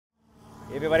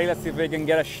Everybody, let's see if we can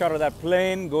get a shot of that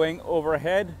plane going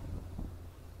overhead.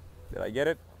 Did I get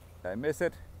it? Did I miss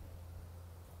it?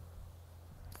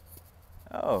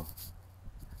 Oh,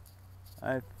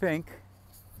 I think.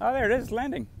 Oh, there it is,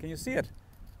 landing. Can you see it?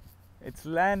 It's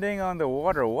landing on the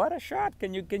water. What a shot!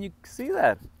 Can you see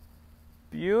that?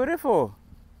 Beautiful.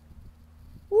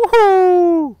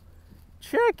 Woohoo!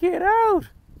 Check it out.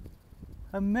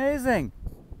 Amazing.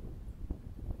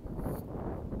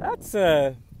 That's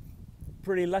a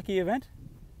pretty lucky event.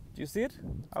 Do you see it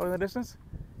out in the distance?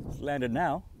 It's landed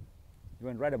now. It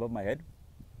went right above my head.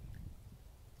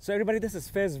 So everybody, this is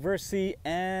Faiz Versey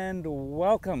and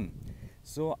welcome.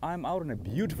 So I'm out in a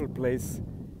beautiful place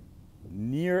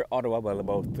near Ottawa, well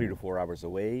about 3 to 4 hours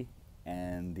away,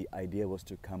 and the idea was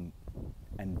to come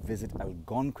and visit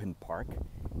Algonquin Park,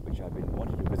 which I've been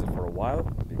wanting to visit for a while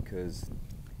because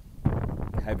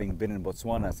having been in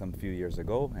Botswana some few years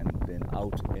ago and been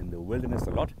out in the wilderness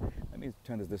a lot. Let me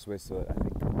turn this way so I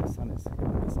think the sun is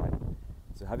on this side.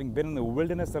 So having been in the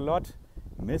wilderness a lot,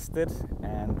 missed it,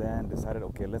 and then decided,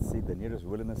 okay, let's see, the nearest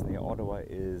wilderness near Ottawa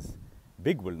is,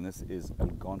 big wilderness is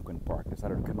Algonquin Park.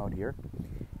 Decided to come out here.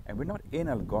 And we're not in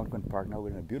Algonquin Park now, we're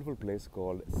in a beautiful place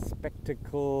called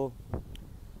Spectacle.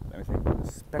 Let me think.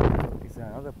 Spectacle is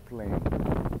another plane.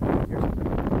 Here's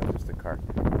just a car.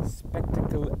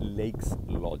 Spectacle Lakes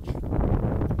Lodge.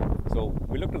 So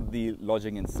we looked at the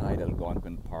lodging inside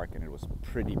Algonquin Park and it was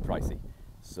pretty pricey.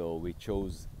 So we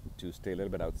chose to stay a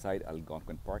little bit outside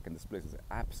Algonquin Park, and this place is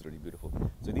absolutely beautiful.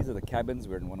 So these are the cabins.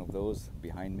 We're in one of those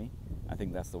behind me. I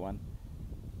think that's the one.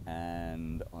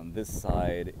 And on this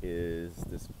side is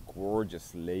this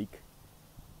gorgeous lake.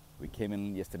 We came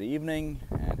in yesterday evening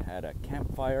and had a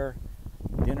campfire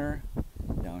dinner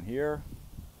down here,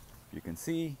 you can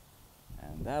see,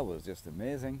 and that was just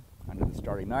amazing under the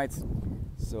starry nights.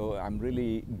 So I'm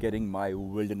really getting my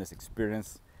wilderness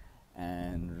experience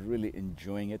and really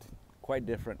enjoying it. Quite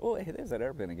different. Oh, hey, there's that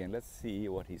airplane again. Let's see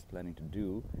what he's planning to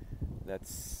do.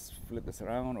 Let's flip this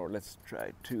around, or let's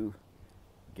try to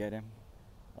get him.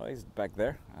 Oh, he's back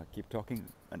there. I'll keep talking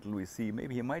until we see.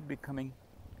 Maybe he might be coming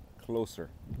closer.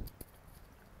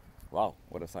 Wow,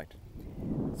 what a sight.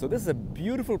 So this is a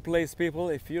beautiful place, people.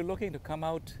 If you're looking to come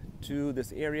out to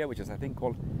this area, which is I think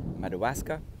called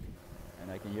Madawaska,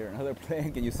 and I can hear another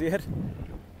plane. Can you see it?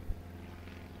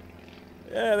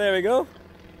 Yeah, there we go.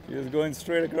 She's going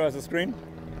straight across the screen.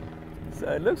 So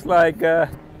it looks like that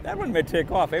one may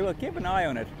take off. Hey, we'll keep an eye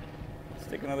on it. Let's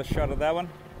take another shot of that one.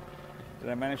 Did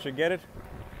I manage to get it?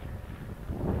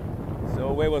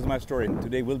 So where was my story?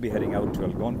 Today we'll be heading out to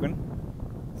Algonquin.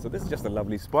 So this is just a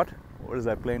lovely spot. What is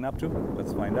that plane up to?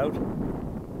 Let's find out.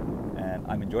 And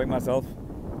I'm enjoying myself,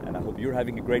 and I hope you're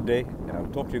having a great day, and I'll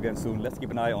talk to you again soon. Let's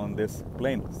keep an eye on this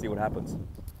plane, see what happens.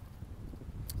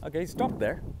 Okay, stopped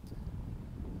there.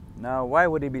 Now, why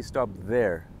would he be stopped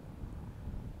there?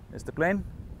 Is the plane?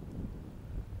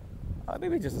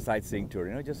 Maybe just a sightseeing tour,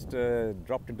 you know, just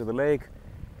dropped into the lake,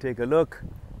 take a look,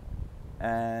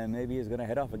 and maybe he's gonna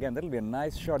head off again. That'll be a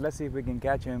nice shot. Let's see if we can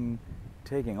catch him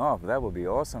taking off. That would be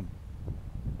awesome.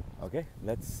 Okay,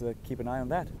 let's keep an eye on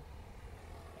that.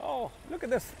 Oh, look at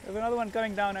this. There's another one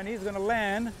coming down and he's gonna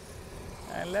land.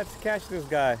 And let's catch this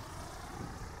guy.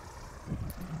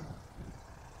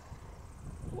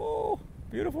 Oh,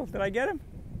 beautiful. Did I get him?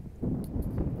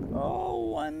 Oh,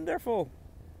 wonderful.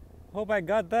 Hope I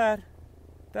got that.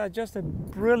 That's just a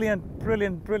brilliant,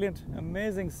 brilliant, brilliant,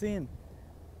 amazing scene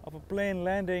of a plane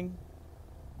landing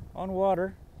on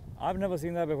water. I've never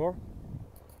seen that before.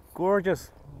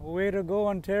 Gorgeous. Way to go,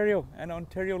 Ontario and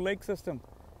Ontario Lake System.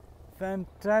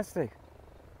 Fantastic.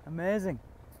 Amazing.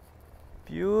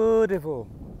 Beautiful.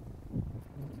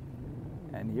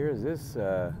 And here's this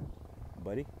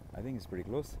buddy. I think he's pretty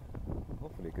close.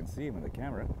 Hopefully you can see him in the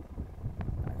camera.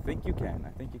 I think you can.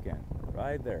 I think you can.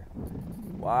 Right there.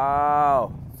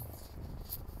 Wow.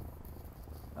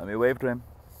 Let me wave to him.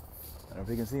 I don't know if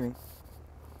he can see me.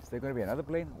 Is there going to be another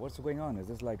plane? What's going on? Is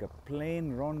this like a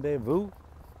plane rendezvous?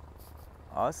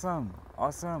 Awesome.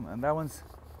 Awesome. And that one's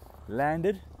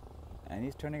landed and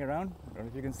he's turning around. I don't know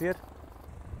if you can see it.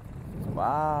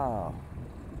 Wow.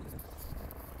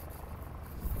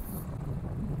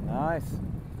 Nice.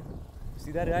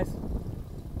 See that, guys?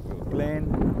 We have a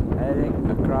plane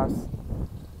heading across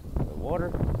the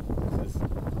water. This is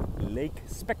Lake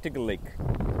Spectacle Lake.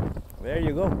 There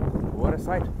you go. What a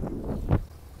sight.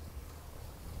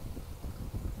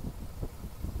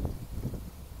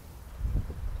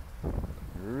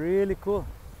 Really cool.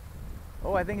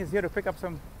 Oh, I think he's here to pick up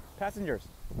some passengers.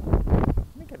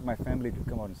 Let me get my family to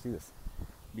come out and see this,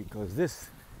 because this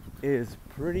is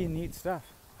pretty neat stuff.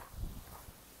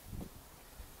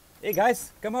 Hey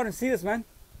guys, come out and see this, man.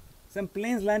 Some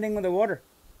planes landing on the water.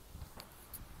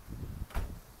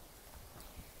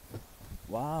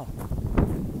 Wow.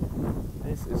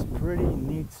 This is pretty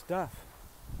neat stuff.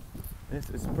 This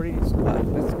is pretty neat stuff.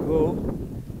 Let's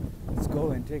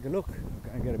go and take a look.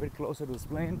 I'm gonna get a bit closer to this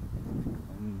plane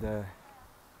and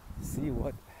see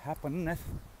what happened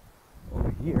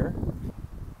over here.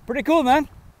 Pretty cool, man.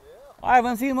 Yeah. I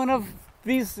haven't seen one of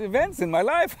these events in my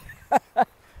life.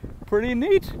 Pretty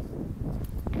neat.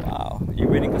 Wow. You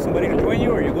waiting for somebody to join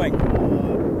you, or are you going?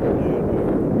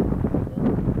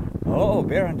 Oh,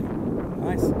 bear hunting.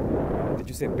 Nice. Did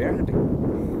you say bear hunting?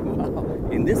 Wow.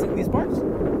 In these parts?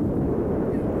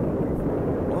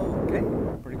 Oh, okay.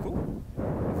 Pretty cool.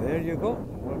 There you go.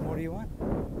 What more do you want?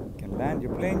 You can land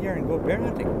your plane here and go bear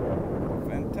hunting.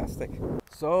 Fantastic.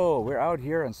 So we're out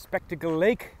here on Spectacle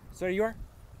Lake. So you are?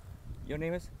 Your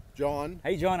name is? John.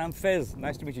 Hey John, I'm Faiz.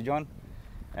 Nice to meet you, John.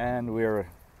 And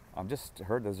I've just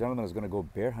heard this gentleman is going to go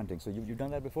bear hunting. So you've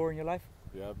done that before in your life?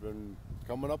 Yeah, I've been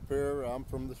coming up here. I'm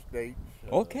from the States.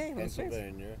 Okay,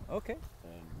 Pennsylvania. Okay.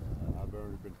 And I've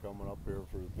only been coming up here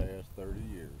for the past 30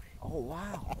 years. Oh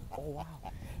wow! Oh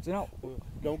wow! So now,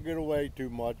 don't get away too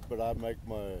much, but I make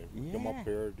come up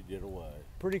here to get away.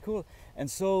 Pretty cool.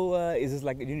 And so, is this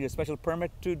like you need a special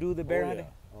permit to do the bear hunting?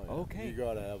 Oh, yeah. Okay. You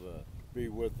got to be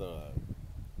with a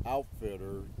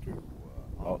outfitter to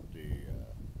hunt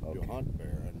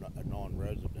bear, and a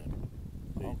non-resident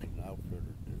seasoned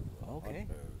outfitter to hunt bears.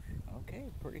 Okay,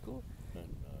 pretty cool. In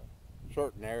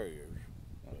certain areas.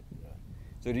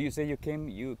 So do you say you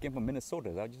came from Minnesota?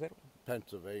 Is that what you said?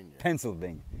 Pennsylvania.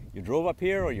 Pennsylvania. You drove up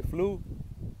here, or you flew?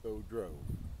 So drove.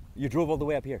 You drove all the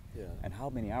way up here? Yeah. And how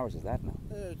many hours is that now?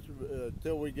 It's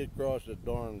till we get across the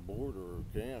darn border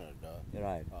of Canada.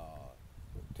 Right.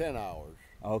 10 hours.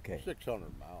 Okay.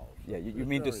 600 miles. Yeah, you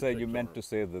meant to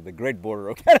say the Great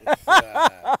Border, okay? It's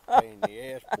pain in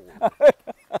the ass border.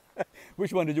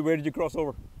 Which one where did you cross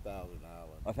over? 1,000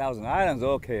 Islands. 1,000 Islands,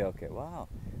 okay. Wow.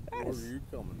 Where are you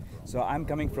coming from? So I'm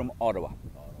coming from Ottawa.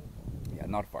 Yeah,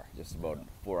 not far, just about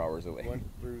 4 hours away. Went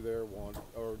through there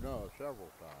several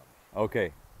times.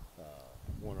 Okay.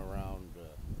 Went around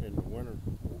in the winter.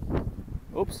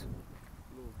 Oops. A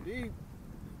little deep.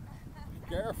 Be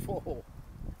careful.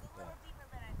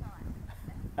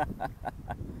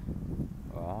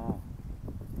 Wow.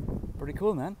 Pretty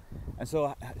cool, man. And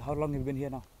so, how long have you been here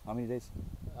now? How many days?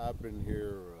 I've been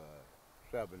here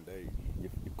 7 days.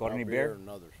 You've caught any bear?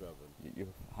 Another 7.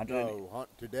 You've hunted No,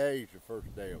 today's the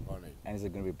first day of hunting. And is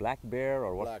it going to be black bear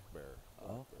or what? Black bear.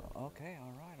 Oh, okay,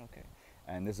 all right, okay.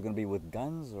 And this is going to be with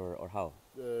guns or how?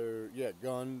 Yeah,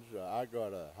 guns. I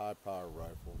got a high-power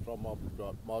rifle. Some of them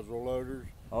got muzzle loaders.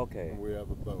 Okay. And we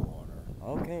have a bow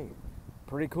hunter. Okay.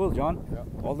 Pretty cool, John.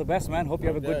 Yep. All the best, man. Hope you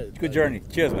have a good journey.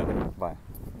 Cheers, man. Bye.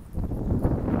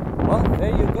 Well,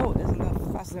 there you go. Isn't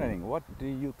that fascinating? What do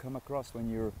you come across when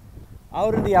you're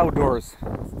out in the outdoors?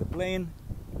 It's the plane.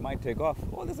 It might take off.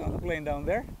 Oh, there's another plane down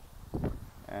there.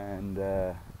 And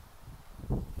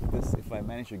if I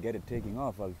manage to get it taking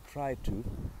off, I'll try to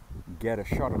get a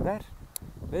shot of that.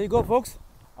 There you go, folks.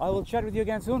 I will chat with you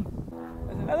again soon.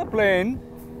 There's another plane,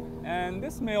 and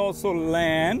this may also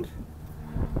land.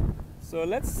 So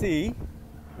let's see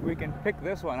if we can pick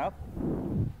this one up.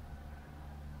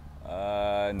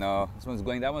 No,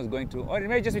 that one's going to, or it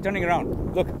may just be turning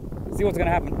around. Look, see what's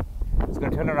gonna happen. It's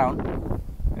gonna turn around.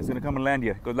 It's gonna come and land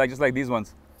here. Goes just like these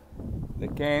ones. They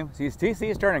came, see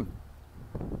it's turning.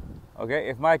 Okay,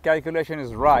 if my calculation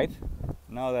is right,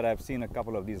 now that I've seen a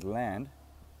couple of these land,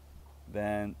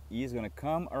 then he's gonna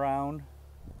come around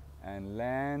and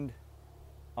land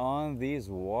on these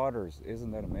waters.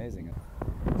 Isn't that amazing?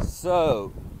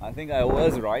 So, I think I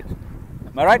was right.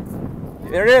 Am I right?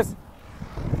 There it is.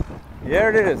 Here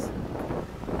it is.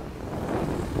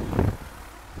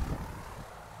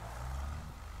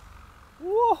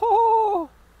 Whoa!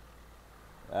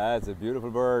 That's a beautiful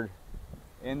bird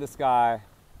in the sky,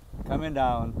 coming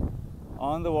down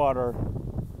on the water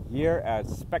here at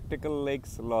Spectacle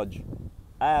Lakes Lodge.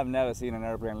 I have never seen an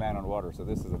airplane land on water, so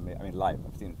this is amazing. I mean, live.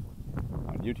 I've seen it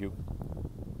on YouTube.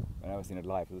 I've never seen it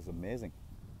live, so this is amazing.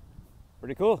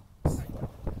 Pretty cool.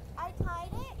 I tied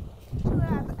it to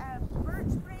a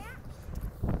birch branch,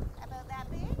 about that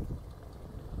big.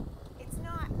 It's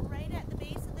not right at the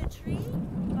base of the tree,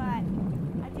 but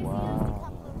I just used a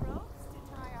couple of ropes to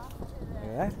tie off to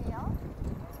the tail.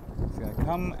 It's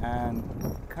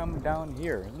gonna come down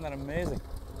here. Isn't that amazing?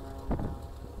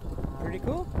 Pretty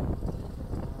cool.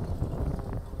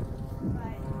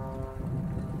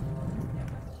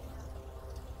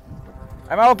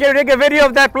 Am I okay to take a video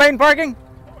of that plane parking?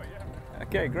 Oh yeah.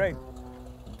 Okay, great.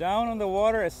 Down on the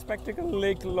water at Spectacle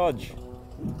Lake Lodge.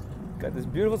 Got this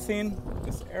beautiful scene,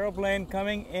 this aeroplane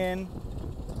coming in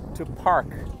to park.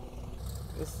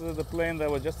 This is the plane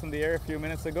that was just in the air a few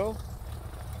minutes ago.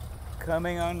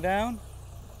 Coming on down.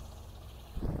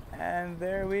 And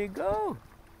there we go.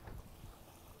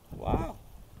 Wow.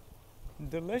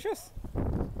 Delicious.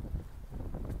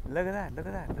 Look at that, look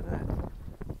at that, look at that.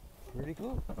 Pretty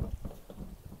cool.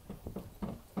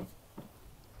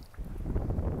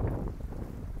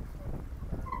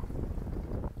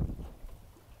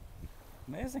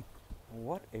 Amazing.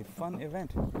 What a fun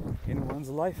event in one's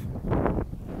life.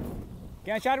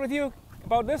 Can I chat with you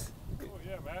about this? Oh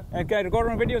yeah, man. And can I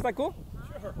record on video? Is that cool?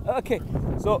 Sure. Okay.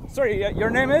 So, sorry, your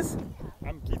name is?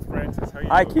 I'm Keith Francis. How you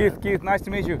Hi, doing, Keith. man? Keith, nice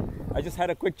to meet you. I just had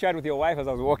a quick chat with your wife as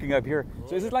I was walking up here.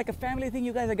 So, is it like a family thing?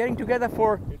 You guys are getting together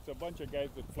for? It's a bunch of guys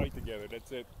that fly together.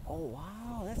 That's it. Oh,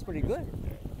 wow, that's pretty good.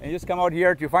 And you just come out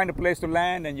here to find a place to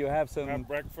land, and you have some. Have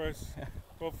breakfast.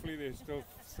 Hopefully they're still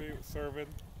serving.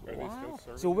 Are they Wow. still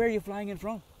serving? So, where are you flying in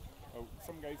from?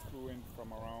 Some guys flew in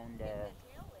from around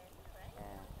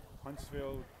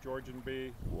Huntsville, Georgian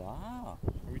Bay. Wow.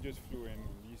 We just flew in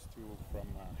these two from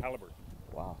Halliburton.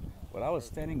 Wow. Well, I was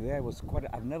standing there. It was quite.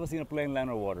 I've never seen a plane land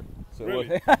on water. So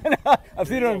Really? I've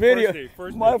seen it you on go, video.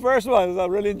 first My day. first one. So I'm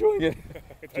really enjoying it.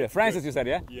 That's Yeah, Francis, good. you said,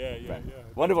 yeah? Yeah.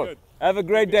 That's Wonderful. good. Have a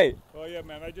great day. Oh yeah,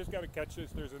 man. I just got to catch this.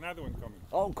 There's another one coming.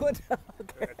 Oh, good. I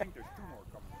think there's two more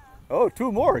coming. Oh,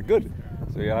 two more. Good.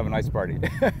 So you have a nice party.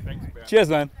 Thanks, man. Cheers,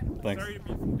 man. Thanks. Sorry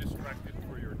to be distracted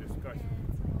for your discussion.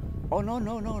 Oh,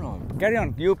 no. Carry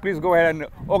on. You please go ahead and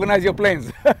organize your planes.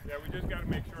 Yeah, we just got to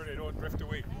make sure they don't drift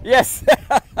away. Yes.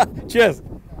 Cheers.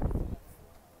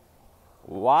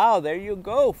 Wow, there you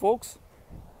go, folks.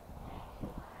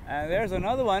 And there's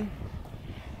another one.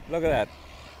 Look at that.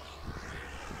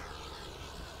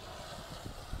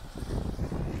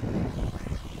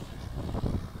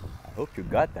 I hope you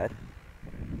got that.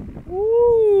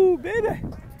 Woo, baby.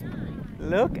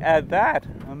 Look at that.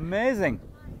 Amazing.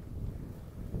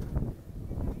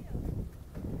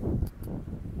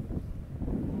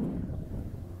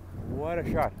 What a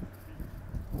shot.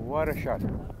 What a shot.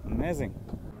 Amazing.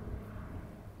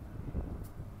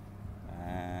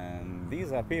 And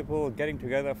these are people getting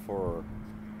together for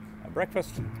a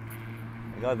breakfast.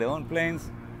 They got their own planes.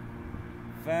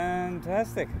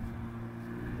 Fantastic.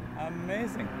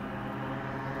 Amazing.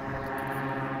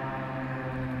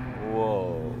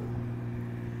 Whoa.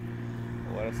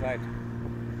 What a sight.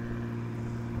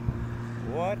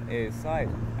 What a sight.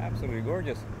 Absolutely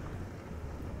gorgeous.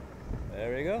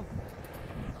 There we go.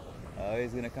 Oh,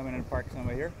 he's gonna come in and park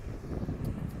somewhere here.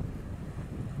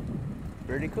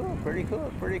 Pretty cool, pretty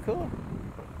cool, pretty cool.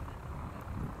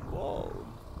 Whoa.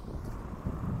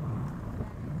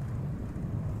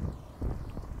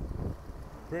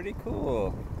 Pretty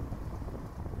cool.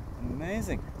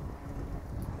 Amazing.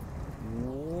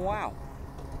 Wow.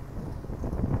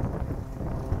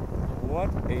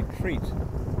 What a treat.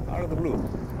 Out of the blue.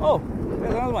 Oh,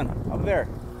 there's another one up there.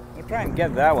 We'll try and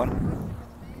get that one.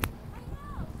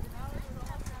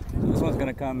 This one's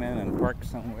gonna come in and park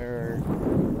somewhere.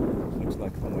 Looks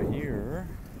like somewhere here.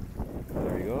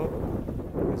 There you go.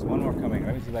 There's one more coming.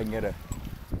 Let me see if I can get a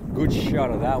good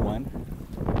shot of that one.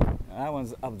 That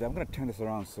one's up there. I'm gonna turn this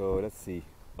around, so let's see.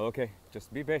 Okay,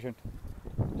 just be patient.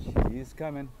 She's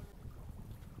coming.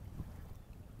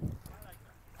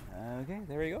 Okay,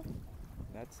 there we go.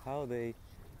 That's how they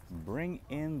bring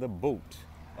in the boat.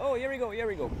 Oh, here we go, here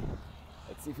we go.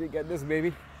 Let's see if we get this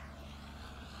baby.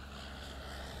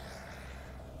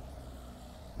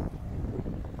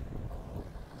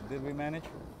 Did we manage?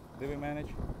 Did we manage?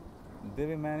 Did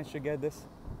we manage to get this?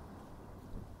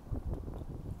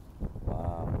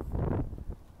 Wow.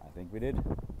 I think we did.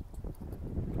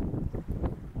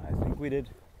 I think we did.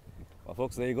 Well,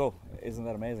 folks, there you go. Isn't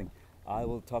that amazing? I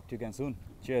will talk to you again soon.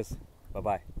 Cheers.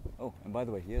 Bye-bye. Oh, and by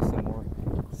the way, here's some more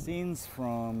scenes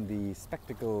from the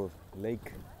Spectacle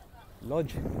Lake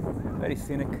Lodge. Very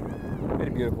scenic,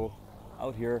 very beautiful.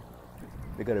 Out here,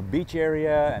 they got a beach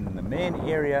area and the main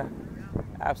area.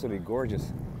 Absolutely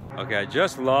gorgeous. Okay, I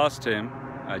just lost him.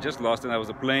 That was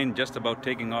a plane just about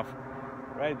taking off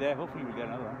right there. Hopefully we get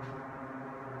another one.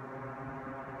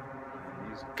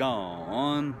 He's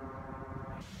gone.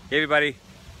 Hey everybody,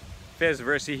 Faiz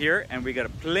Versey here, and we got a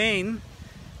plane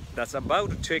that's about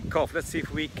to take off. Let's see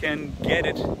if we can get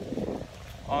it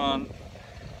on.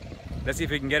 Let's see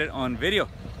if we can get it on video.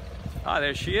 Ah,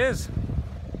 there she is.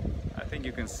 I think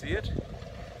you can see it.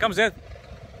 Come, Seth.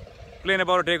 Plane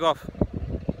about to take off.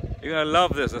 You're gonna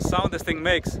love this. The sound this thing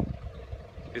makes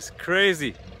is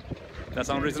crazy. That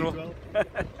sound reasonable?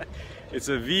 It's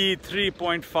a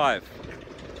V3.5.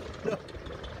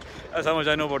 That's how much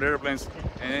I know about airplanes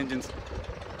and engines.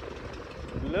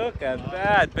 Look at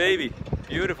that, baby.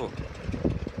 Beautiful.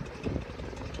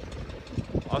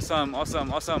 Awesome,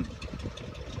 awesome, awesome.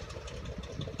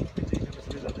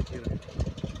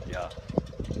 Yeah.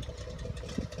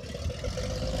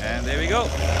 And there we go.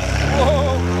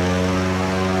 Whoa!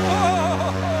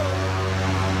 Whoa!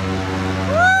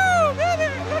 Woo, baby!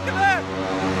 Look at that!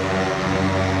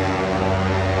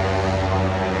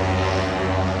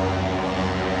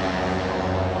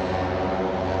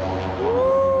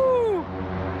 Woo!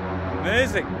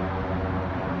 Amazing.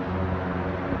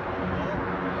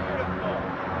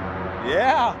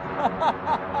 Yeah.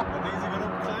 That means you're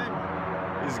gonna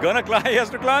climb. He's gonna climb. He has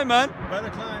to climb, man. Better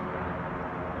climb.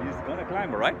 He's gonna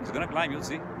climb, all right? He's gonna climb. You'll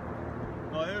see.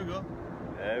 Oh, there we go.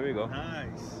 There we go.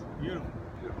 Nice. Beautiful.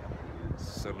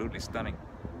 Absolutely stunning.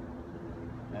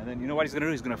 And then you know what he's gonna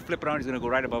do? He's gonna flip around. He's gonna go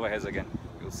right above our heads again.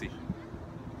 You'll see.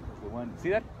 That's the one. See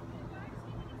that?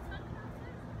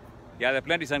 Yeah, there are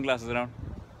plenty of sunglasses around.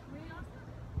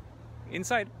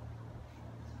 Inside.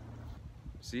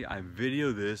 See, I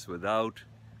video this without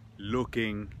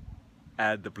looking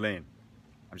at the plane.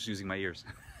 I'm just using my ears.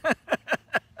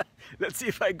 Let's see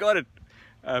if I got it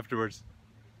afterwards.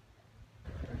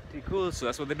 Pretty cool. So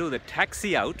that's what they do. They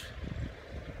taxi out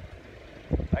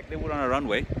like they would on a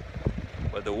runway,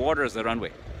 but the water is the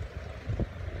runway.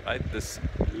 Right? This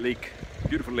lake,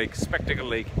 beautiful lake, Spectacle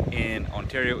Lake in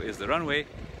Ontario is the runway,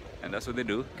 and that's what they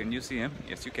do. Can you see him?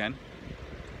 Yes, you can.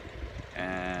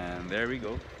 And there we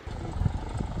go.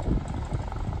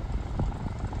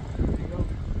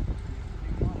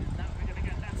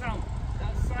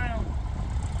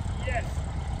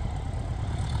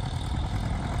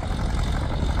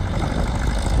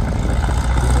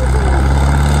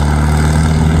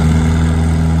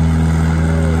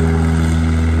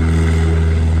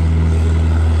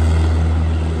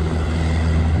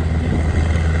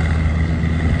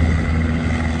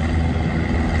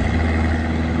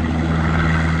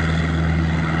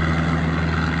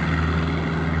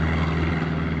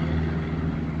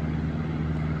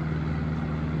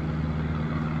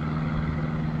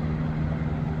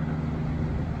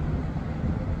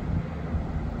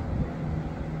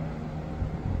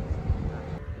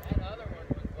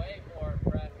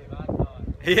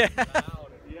 Yeah.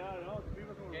 Yeah, no, it's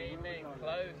beautiful. Came in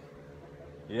close.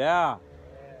 Yeah.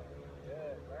 Good,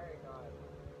 very nice.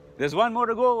 There's one more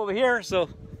to go over here, so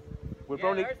we'll Yeah,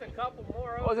 probably. there's a couple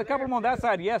more over Oh, there's a couple there, more on that too.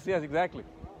 side. Yes, yes, exactly.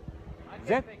 I Is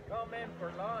guess that- they come in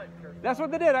for lunch or That's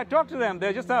what they did. I talked to them.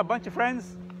 They're just a bunch of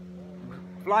friends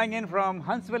flying in from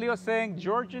Huntsville, you're saying,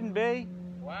 Georgian Bay,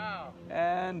 something. Wow.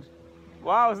 and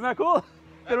wow, isn't that cool?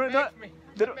 They don't- That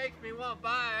they makes me want to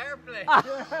buy an airplane.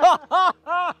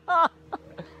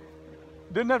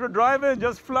 Didn't have to drive in,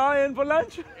 just fly in for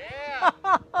lunch. Yeah.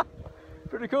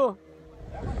 Pretty cool.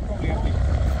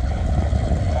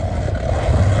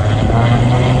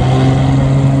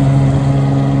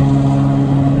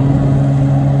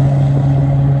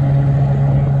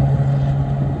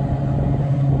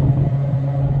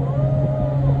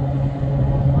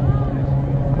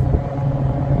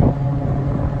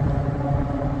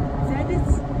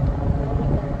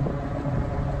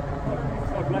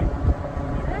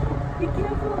 Be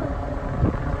careful.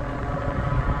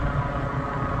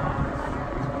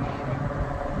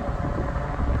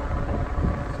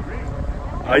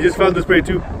 I just found the spray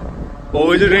too.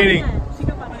 Oh, is it raining?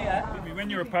 When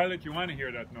you're a pilot, you want to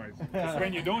hear that noise. Because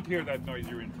when you don't hear that noise,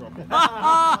 you're in trouble.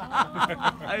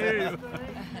 I hear you.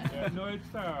 Yeah, no, it's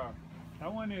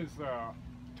that one is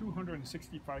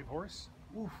 265 horse.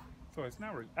 Oof. So it's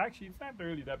not really, actually it's not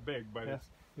really that big, but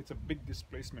it's a big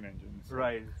displacement engine. It's,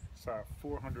 Right. It's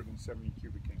 470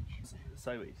 cubic inch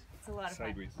Sideways. It's a lot of fun.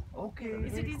 sideways. Okay.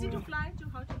 Is it easy to fly?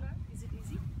 How to learn? Is it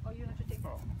easy, or you have to take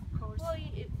Oh. course? Well,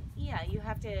 yeah, you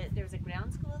have to. There's a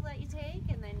ground school that you take,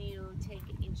 and then you take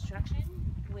instruction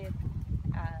with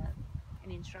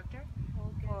an instructor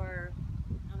for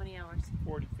how many hours?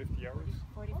 40, 50 hours.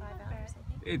 45 hours, I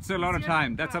think. It's a lot of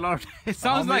time. That's a lot of It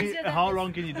sounds like How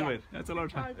long can you do it? that's a lot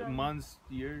of time. Months,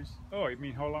 years? Oh, I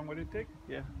mean, how long would it take?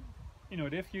 Yeah. You know,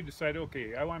 if you decide,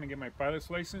 okay, I want to get my pilot's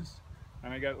license,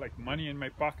 and I got like money in my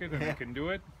pocket and I can do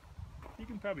it, you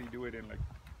can probably do it in like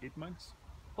 8 months.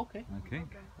 Okay. Okay.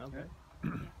 Okay.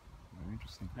 Very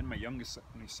interesting. And my youngest,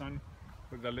 my son,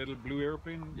 with the little blue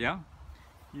airplane, Yeah.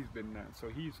 he's been, so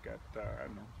he's got, I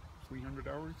don't know, 300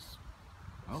 hours.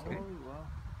 Okay. Oh, wow.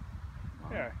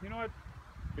 Yeah, you know what?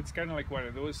 It's kind of like one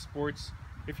of those sports.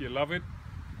 If you love it,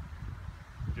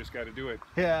 you just got to do it.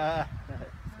 Yeah.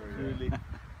 So, yeah. Really.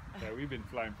 Yeah, we've been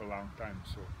flying for a long time.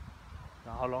 So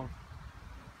Now, how long?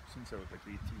 since I was like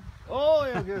 18, Oh,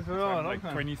 yeah. Okay. So, so I'm long like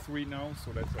time. 23 now.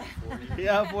 So that's like 4 years.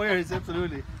 Yeah, 4 years.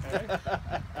 Absolutely. Right?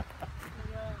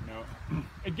 No,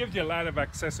 it gives you a lot of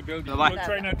accessibility. Bye-bye. We'll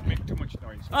try not to make too much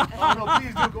noise. Oh no,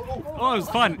 please don't go. Oh, it was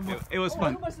fun. It was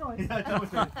fun.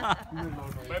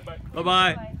 Bye-bye. Bye-bye.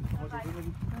 Bye.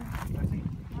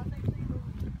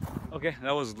 Okay,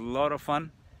 that was a lot of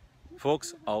fun.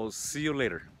 Folks, I'll see you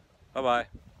later. Bye-bye.